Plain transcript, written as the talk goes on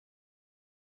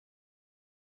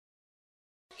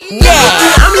Yeah,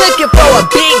 I'm looking for a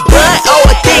big butt or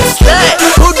a thick slut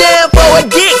who down for a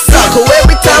dick sucker.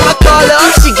 Every time I call her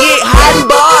up, she get hot and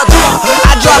bothered.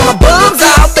 I drop my bums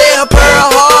off in Pearl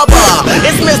Harbor.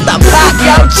 It's Mr. Pop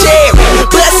Your Cherry,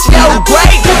 bless your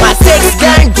grape. My sex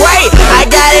gun great, I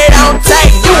got it on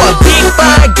tape. You a big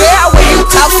fine girl when you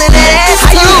tossing that ass.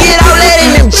 How you get all that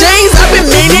in them jeans? I've been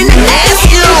meaning to ask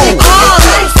you.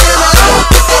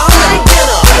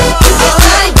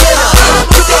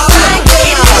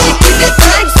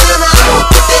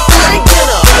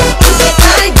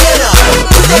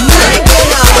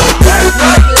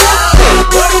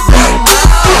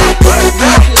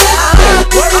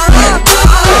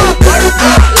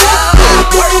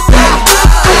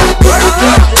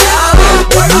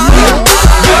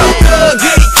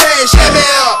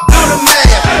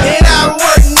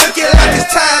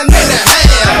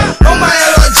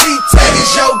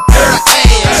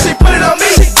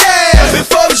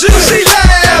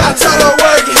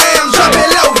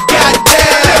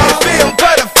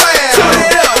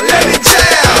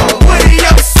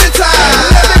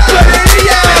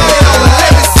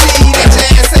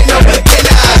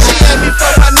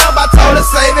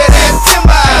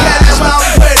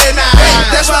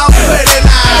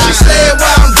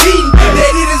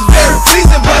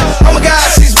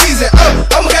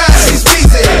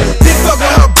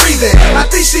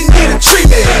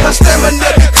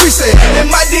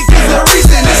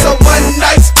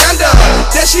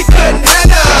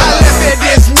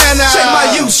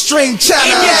 String china.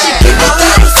 And she keep the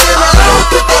thing in her,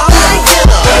 put that thing in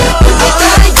her, put that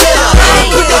thing in her,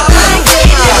 put that thing in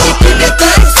her. She keep the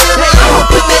thing in her,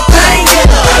 put that thing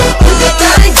in her, put that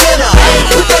thing in her,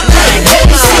 put that thing in her. Let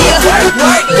me see you work,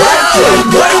 work, work,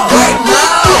 work, work,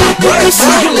 more. Let me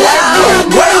see you work,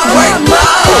 work, work, more.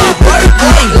 Work,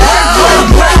 work, work,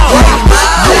 work, work, work,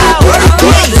 more. Work,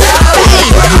 work,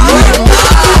 work, work, more.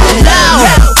 Now,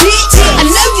 bitch, I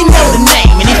know you know the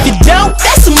name, and if you don't,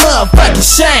 that's a motherfucking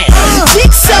shame.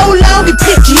 Dick so long it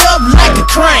pick you up like a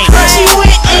crane. She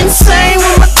went insane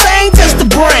when my thing touched the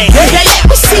brain. Now let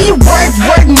me see you work,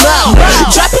 work more.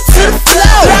 Drop it to the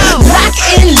floor, lock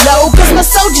in low, cause my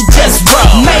soldier just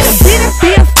broke. Made a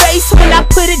bitter face when I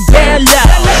put it down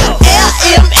low.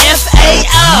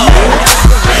 LMFAO.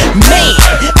 Man,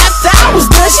 after I was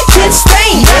done, she couldn't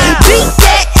stay. Beat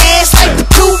that ass like the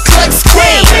Ku Klux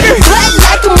Klan. Blood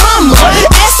like a mama,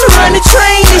 asked to run the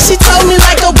train, and she told me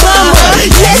like Obama,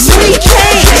 yes we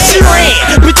can. She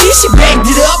ran, but then she backed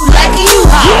it up like a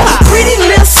U-Haul. Pretty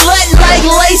little slut like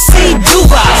Lacey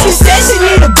Duval. She said she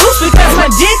need a boost because my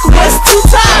dick was too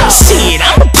tall. Shit,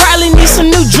 I'ma probably need some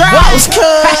new drawers,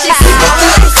 cuz she keep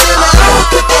the thing in her,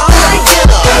 put that thing in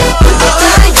her, put that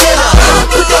thing in her,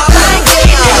 put that thing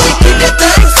in her. She keep the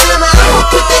thing in her,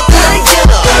 put that thing in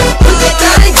her, put that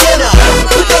thing in her,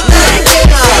 put that thing in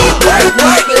her. Work,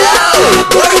 work, loud,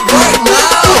 work, work,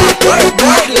 loud, work,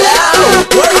 work, loud,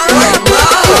 work, work.